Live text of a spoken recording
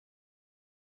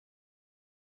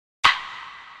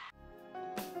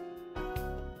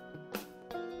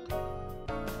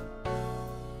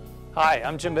Hi,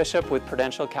 I'm Jim Bishop with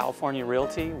Prudential California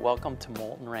Realty. Welcome to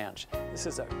Moulton Ranch. This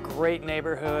is a great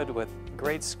neighborhood with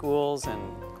great schools and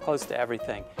close to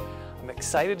everything. I'm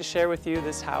excited to share with you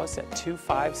this house at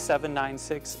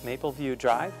 25796 Mapleview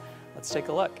Drive. Let's take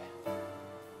a look.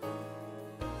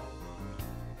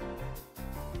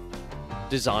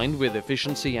 Designed with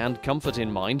efficiency and comfort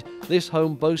in mind, this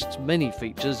home boasts many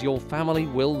features your family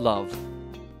will love.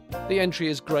 The entry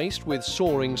is graced with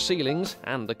soaring ceilings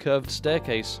and a curved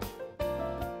staircase.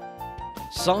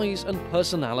 Size and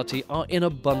personality are in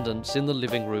abundance in the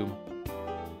living room.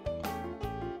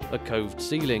 A coved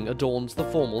ceiling adorns the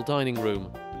formal dining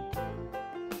room.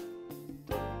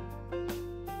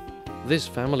 This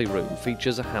family room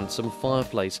features a handsome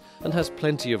fireplace and has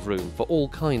plenty of room for all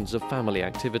kinds of family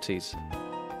activities.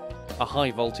 A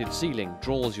high-vaulted ceiling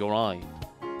draws your eye.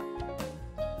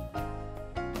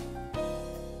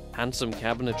 Handsome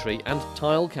cabinetry and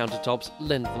tile countertops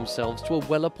lend themselves to a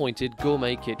well-appointed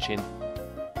gourmet kitchen.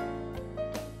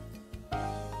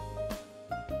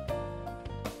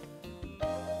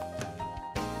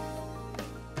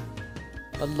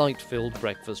 A light-filled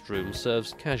breakfast room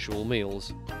serves casual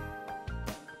meals.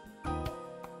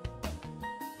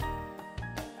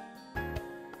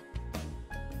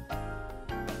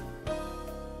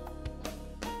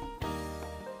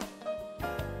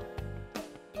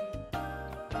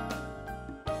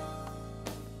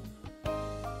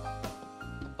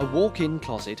 A walk-in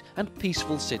closet and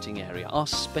peaceful sitting area are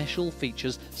special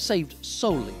features saved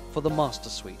solely for the master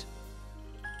suite.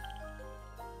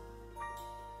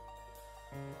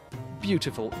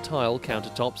 Beautiful tile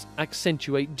countertops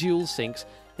accentuate dual sinks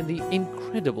and the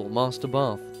incredible master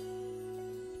bath.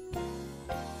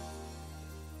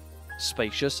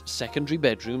 Spacious secondary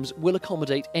bedrooms will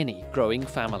accommodate any growing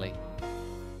family.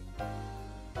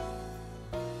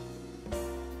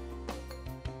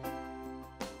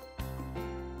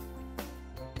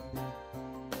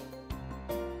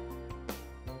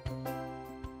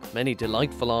 Many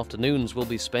delightful afternoons will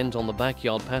be spent on the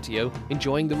backyard patio,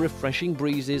 enjoying the refreshing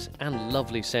breezes and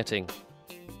lovely setting.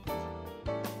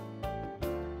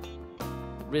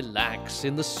 Relax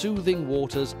in the soothing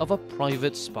waters of a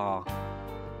private spa.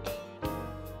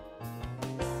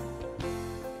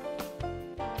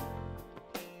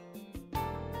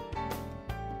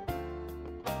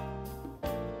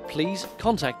 Please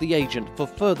contact the agent for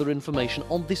further information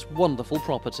on this wonderful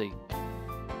property.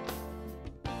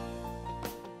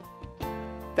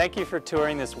 Thank you for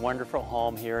touring this wonderful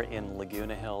home here in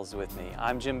Laguna Hills with me.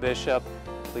 I'm Jim Bishop.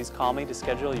 Please call me to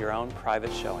schedule your own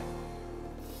private showing.